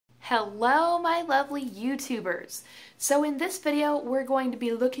Hello, my lovely YouTubers. So in this video, we're going to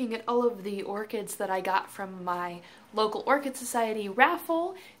be looking at all of the orchids that I got from my local Orchid Society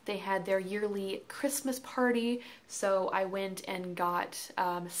raffle. They had their yearly Christmas party, so I went and got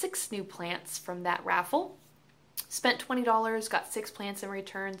 6 new plants from that raffle. Spent $20, got 6 plants in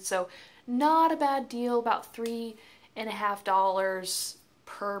return, so not a bad deal, about $3.50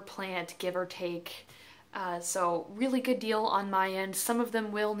 per plant, give or take. So really good deal on my end. Some of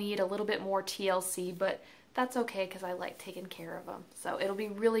them will need a little bit more TLC, but that's okay because I like taking care of them. So it'll be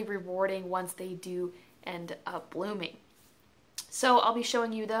really rewarding once they do end up blooming. So I'll be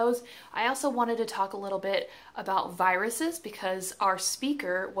showing you those. I also wanted to talk a little bit about viruses because our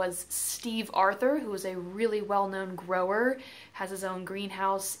speaker was Steve Arthur, who is a really well-known grower, has his own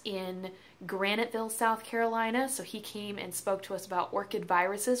greenhouse in Graniteville, South Carolina. So he came and spoke to us about orchid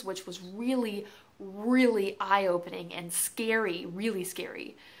viruses, which was really eye-opening and scary, really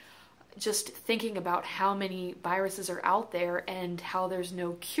scary. Just thinking about how many viruses are out there and how there's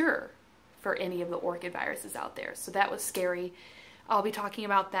no cure for any of the orchid viruses out there. So that was scary. I'll be talking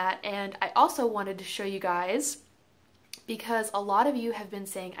about that. And I also wanted to show you guys, because a lot of you have been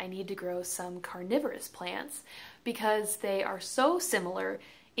saying I need to grow some carnivorous plants because they are so similar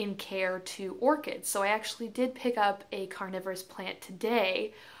in care to orchids. So I actually did pick up a carnivorous plant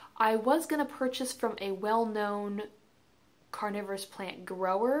today. I was going to purchase from a well-known carnivorous plant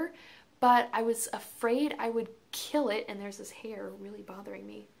grower, but I was afraid I would kill it, and there's this hair really bothering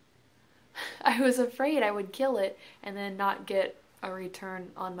me. I was afraid I would kill it and then not get a return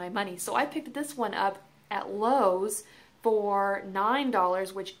on my money. So I picked this one up at Lowe's for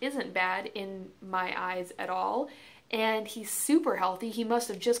 $9, which isn't bad in my eyes at all. And he's super healthy. He must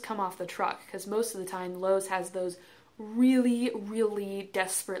have just come off the truck because most of the time Lowe's has those really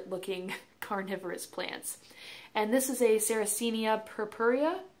desperate looking carnivorous plants. And this is a Sarracenia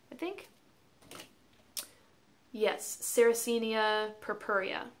purpurea, I think. Yes, Sarracenia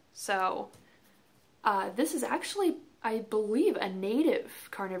purpurea. So this is actually, I believe, a native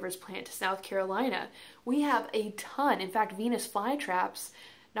carnivorous plant to South Carolina. We have a ton. In fact, Venus flytraps,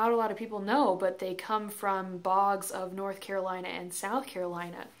 not a lot of people know, but they come from bogs of North Carolina and South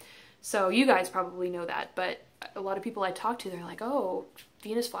Carolina. So you guys probably know that, but a lot of people I talk to, they're like, oh,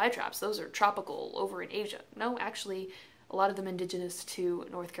 Venus flytraps, those are tropical over in Asia. No, actually, a lot of them indigenous to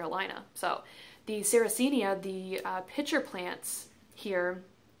North Carolina. So the Sarracenia, the pitcher plants here,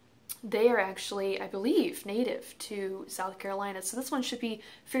 they are actually, I believe, native to South Carolina. So this one should be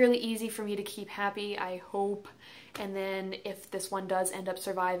fairly easy for me to keep happy, I hope. And then if this one does end up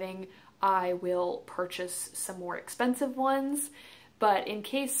surviving, I will purchase some more expensive ones. But in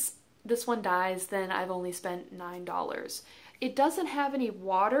case this one dies, then I've only spent $9. It doesn't have any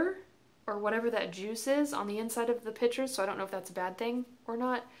water or whatever that juice is on the inside of the pitcher, so I don't know if that's a bad thing or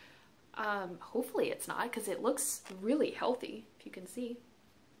not. Hopefully it's not, because it looks really healthy, if you can see.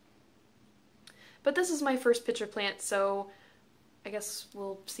 But this is my first pitcher plant, so I guess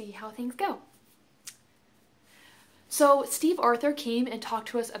we'll see how things go. So Steve Arthur came and talked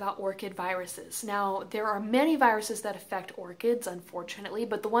to us about orchid viruses. Now, there are many viruses that affect orchids, unfortunately,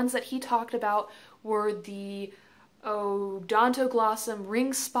 but the ones that he talked about were the Odontoglossum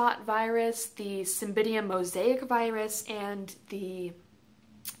ring spot virus, the Cymbidium mosaic virus, and the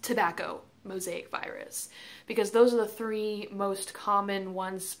tobacco mosaic virus, because those are the 3 most common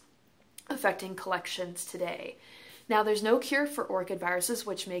ones affecting collections today. Now, there's no cure for orchid viruses,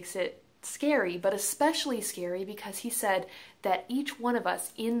 which makes it scary, but especially scary because he said that each one of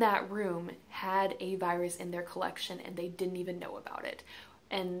us in that room had a virus in their collection and they didn't even know about it.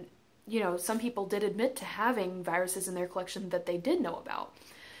 And, you know, some people did admit to having viruses in their collection that they did know about.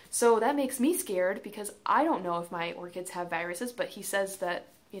 So that makes me scared because I don't know if my orchids have viruses, but he says that,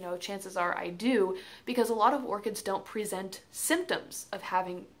 you know, chances are I do, because a lot of orchids don't present symptoms of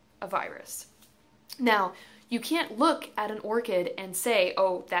having a virus. Now, you can't look at an orchid and say,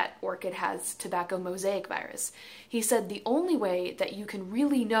 oh, that orchid has tobacco mosaic virus. He said the only way that you can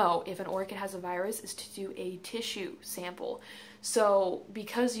really know if an orchid has a virus is to do a tissue sample. So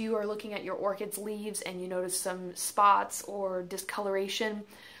because you are looking at your orchid's leaves and you notice some spots or discoloration,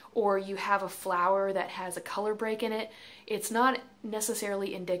 or you have a flower that has a color break in it, it's not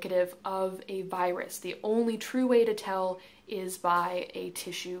necessarily indicative of a virus. The only true way to tell is by a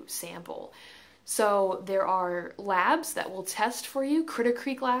tissue sample. So there are labs that will test for you. Critter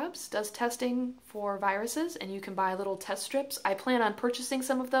Creek Labs does testing for viruses, and you can buy little test strips. I plan on purchasing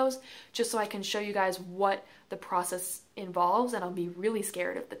some of those just so I can show you guys what the process involves, and I'll be really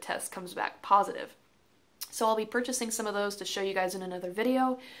scared if the test comes back positive. So I'll be purchasing some of those to show you guys in another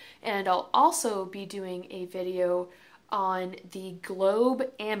video, and I'll also be doing a video on the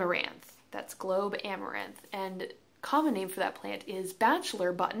globe amaranth. That's globe amaranth. And common name for that plant is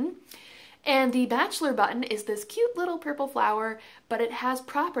bachelor button. And the bachelor button is this cute little purple flower, but it has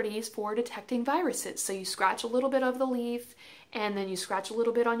properties for detecting viruses. So you scratch a little bit of the leaf, and then you scratch a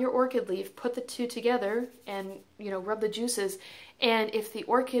little bit on your orchid leaf, put the two together, and rub the juices. And if the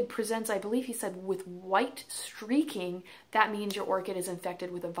orchid presents, I believe he said, with white streaking, that means your orchid is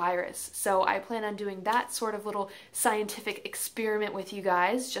infected with a virus. So I plan on doing that sort of little scientific experiment with you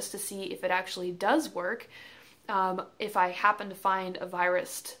guys just to see if it actually does work. If I happen to find a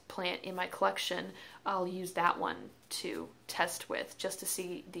virused plant in my collection, I'll use that one to test with just to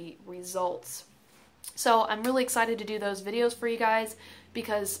see the results. So I'm really excited to do those videos for you guys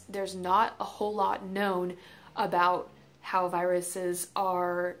because there's not a whole lot known about how viruses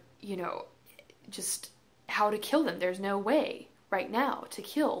are, just how to kill them. There's no way right now to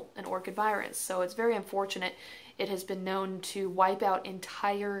kill an orchid virus. So it's very unfortunate. It has been known to wipe out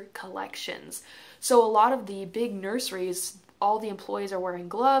entire collections. So a lot of the big nurseries, all the employees are wearing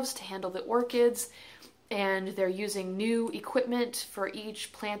gloves to handle the orchids, and they're using new equipment for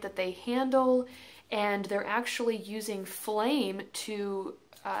each plant that they handle, and they're actually using flame to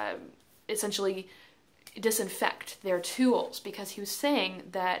essentially disinfect their tools, because he was saying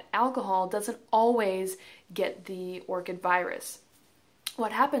that alcohol doesn't always get the orchid virus.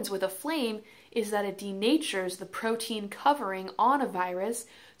 What happens with a flame is that it denatures the protein covering on a virus.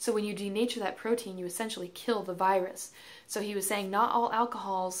 So when you denature that protein, you essentially kill the virus. So he was saying not all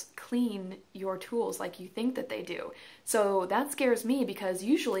alcohols clean your tools like you think that they do. So that scares me because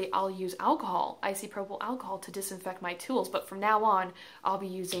usually I'll use alcohol, isopropyl alcohol, to disinfect my tools. But from now on, I'll be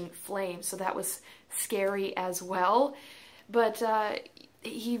using flame. So that was scary as well. But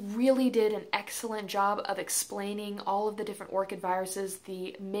he really did an excellent job of explaining all of the different orchid viruses,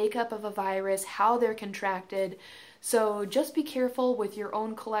 the makeup of a virus, how they're contracted. So just be careful with your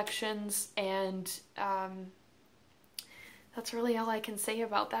own collections, and that's really all I can say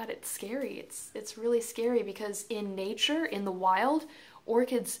about that. It's scary. It's really scary because in nature, in the wild,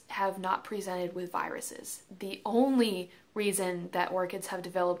 orchids have not presented with viruses. The only reason that orchids have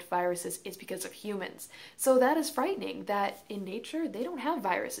developed viruses is because of humans. So that is frightening that in nature they don't have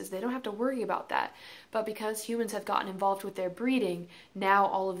viruses. They don't have to worry about that. But because humans have gotten involved with their breeding, now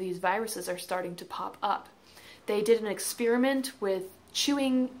all of these viruses are starting to pop up. They did an experiment with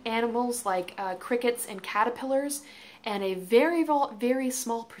chewing animals like crickets and caterpillars, and a very, very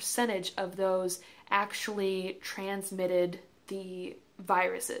small percentage of those actually transmitted the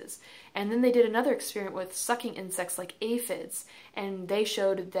viruses. And then they did another experiment with sucking insects like aphids, and they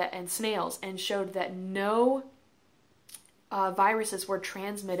showed that, and snails, and showed that no viruses were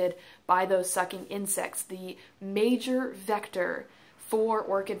transmitted by those sucking insects. The major vector for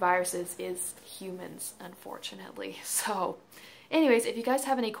orchid viruses is humans, unfortunately. So anyways, if you guys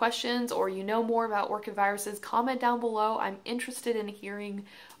have any questions or you know more about orchid viruses, comment down below. I'm interested in hearing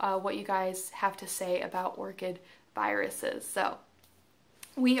what you guys have to say about orchid viruses. So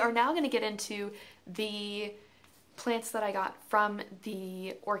we are now going to get into the plants that I got from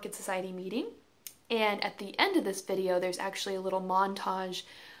the Orchid Society meeting. And at the end of this video, there's actually a little montage.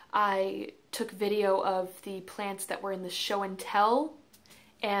 I took video of the plants that were in the show and tell,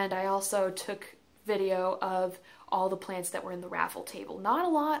 and I also took video of all the plants that were in the raffle table. Not a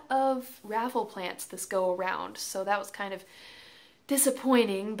lot of raffle plants this go around, so that was kind of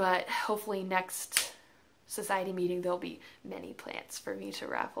disappointing, but hopefully next society meeting there'll be many plants for me to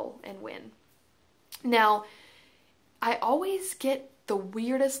raffle and win. Now, I always get the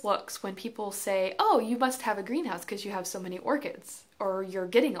weirdest looks when people say, oh, you must have a greenhouse because you have so many orchids, or you're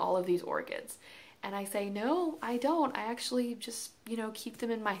getting all of these orchids. And I say, no, I don't. I actually just, keep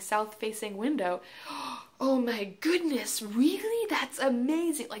them in my south-facing window. Oh my goodness, really? That's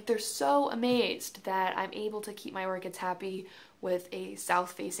amazing. Like, they're so amazed that I'm able to keep my orchids happy with a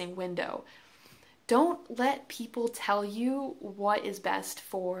south-facing window. Don't let people tell you what is best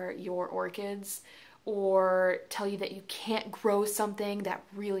for your orchids, or tell you that you can't grow something. That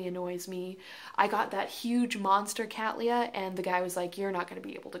really annoys me. I got that huge monster cattleya, and the guy was like, you're not going to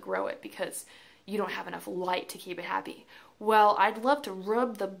be able to grow it because you don't have enough light to keep it happy. Well, I'd love to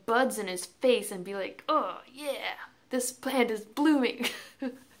rub the buds in his face and be like, oh yeah, this plant is blooming.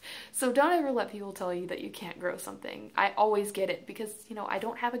 So don't ever let people tell you that you can't grow something. I always get it because, I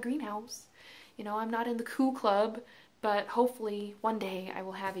don't have a greenhouse. I'm not in the cool club, but hopefully one day I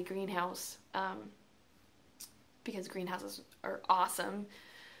will have a greenhouse, because greenhouses are awesome.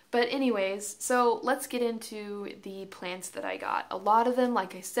 But anyways, so let's get into the plants that I got. A lot of them,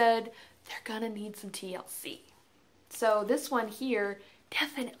 like I said, they're gonna need some TLC. So this one here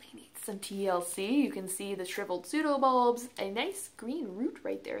definitely needs some TLC. You can see the shriveled pseudobulbs, a nice green root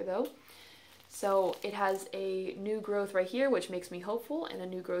right there though. So it has a new growth right here, which makes me hopeful, and a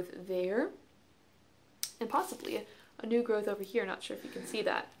new growth there, and possibly a new growth over here. Not sure if you can see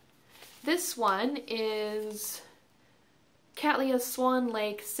that. This one is Cattleya Swan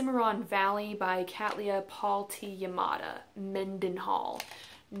Lake Cimarron Valley by Cattleya Paul T. Yamada, Mendenhall.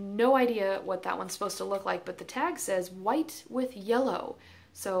 No idea what that one's supposed to look like, but the tag says white with yellow.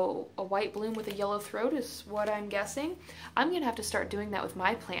 So a white bloom with a yellow throat is what I'm guessing. I'm going to have to start doing that with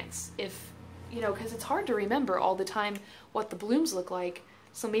my plants if, you know, because it's hard to remember all the time what the blooms look like.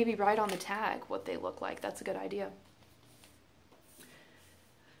 So maybe write on the tag what they look like. That's a good idea.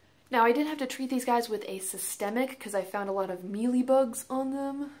 Now I did have to treat these guys with a systemic because I found a lot of mealybugs on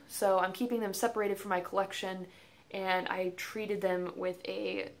them. So I'm keeping them separated from my collection, and I treated them with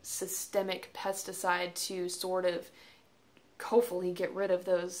a systemic pesticide to sort of hopefully get rid of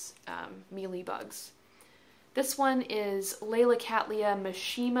those mealybugs. This one is Layla Cattleya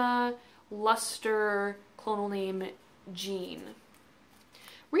Mishima Luster, clonal name Jean.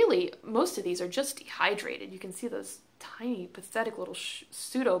 Really, most of these are just dehydrated. You can see those tiny, pathetic little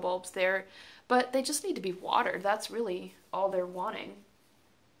pseudobulbs there, but they just need to be watered. That's really all they're wanting.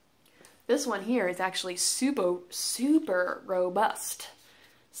 This one here is actually super robust.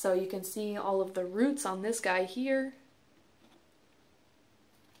 So you can see all of the roots on this guy here.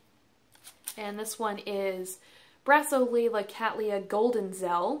 And this one is Brassolalia Cattleya Golden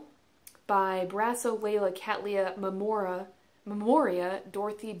Zell by Brassolalia Cattleya Memoria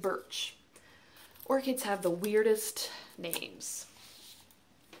Dorothy Birch. Orchids have the weirdest names.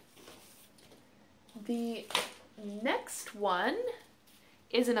 The next one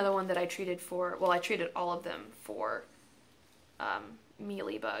is another one that I treated for, well, I treated all of them for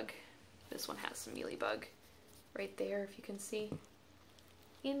mealybug. This one has some mealybug right there, if you can see,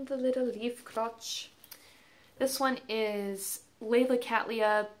 in the little leaf crotch. This one is Layla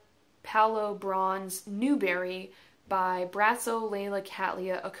Cattleya Palo Bronze Newberry by Brassolalia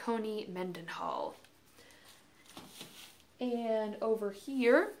Cattleya Oconee Mendenhall. And over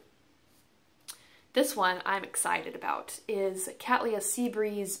here, this one I'm excited about is Cattleya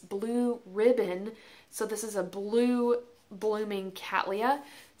Seabreeze Blue Ribbon. So this is a blue blooming Cattleya.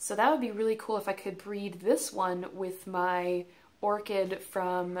 So that would be really cool if I could breed this one with my orchid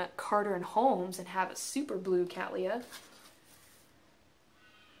from Carter and Holmes and have a super blue Cattleya.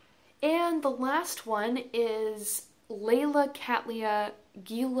 And the last one is Layla Cattleya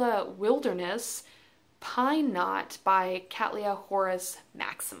Gila Wilderness Pine Knot by Cattleya Horace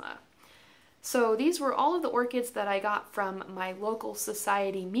Maxima. So these were all of the orchids that I got from my local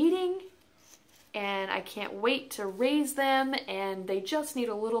society meeting, and I can't wait to raise them, and they just need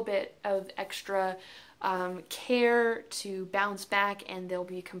a little bit of extra care to bounce back, and they'll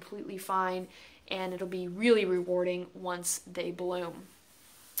be completely fine, and it'll be really rewarding once they bloom.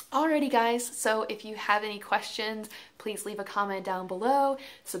 Alrighty guys, so if you have any questions, please leave a comment down below,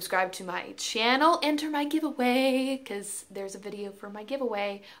 subscribe to my channel, enter my giveaway, because there's a video for my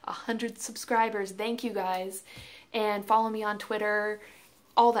giveaway, 100 subscribers, thank you guys, and follow me on Twitter,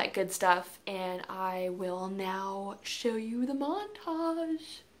 all that good stuff, and I will now show you the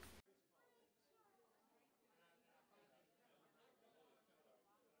montage.